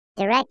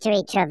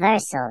Directory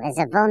traversal is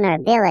a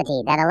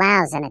vulnerability that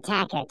allows an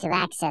attacker to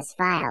access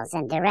files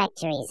and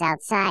directories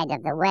outside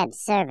of the web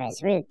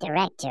server's root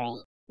directory.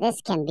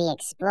 This can be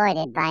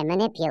exploited by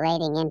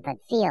manipulating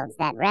input fields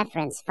that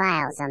reference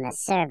files on the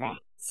server,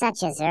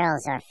 such as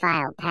URLs or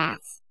file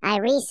paths. I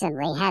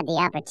recently had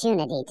the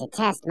opportunity to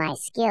test my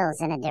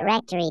skills in a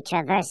directory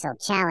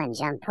traversal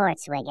challenge on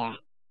Portswigger.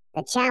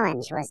 The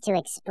challenge was to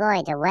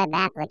exploit a web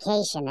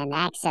application and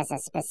access a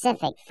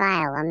specific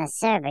file on the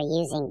server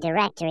using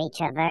directory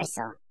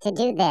traversal. To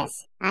do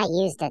this, I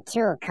used a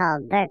tool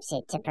called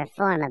burpsuit to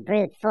perform a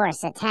brute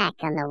force attack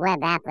on the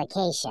web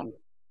application.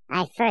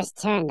 I first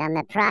turned on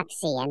the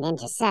proxy and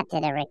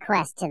intercepted a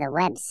request to the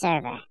web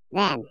server.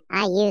 Then,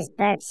 I used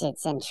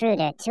burpsuit's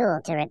intruder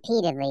tool to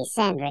repeatedly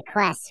send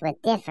requests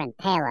with different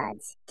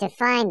payloads. To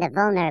find the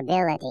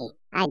vulnerability,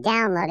 I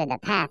downloaded a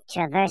path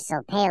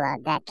traversal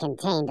payload that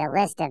contained a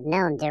list of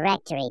known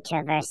directory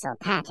traversal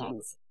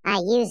patterns. I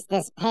used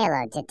this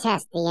payload to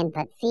test the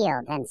input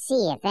field and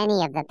see if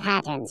any of the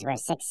patterns were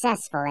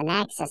successful in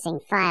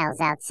accessing files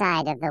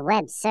outside of the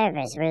web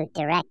server's root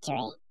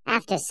directory.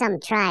 After some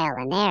trial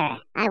and error,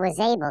 I was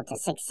able to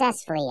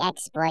successfully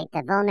exploit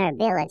the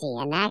vulnerability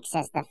and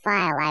access the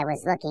file I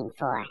was looking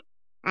for.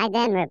 I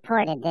then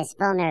reported this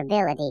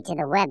vulnerability to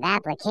the web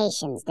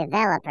application's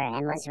developer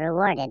and was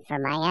rewarded for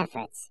my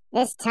efforts.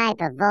 This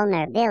type of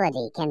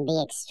vulnerability can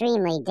be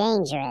extremely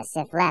dangerous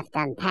if left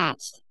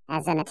unpatched,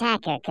 as an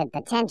attacker could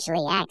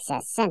potentially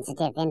access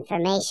sensitive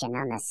information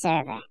on the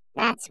server.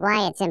 That's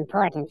why it's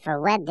important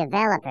for web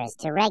developers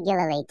to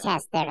regularly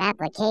test their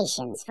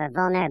applications for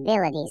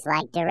vulnerabilities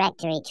like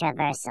directory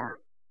traversal.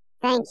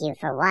 Thank you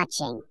for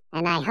watching,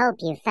 and I hope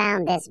you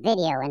found this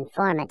video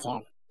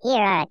informative.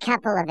 Here are a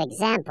couple of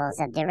examples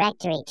of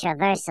directory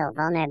traversal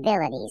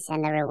vulnerabilities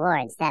and the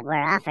rewards that were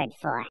offered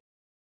for.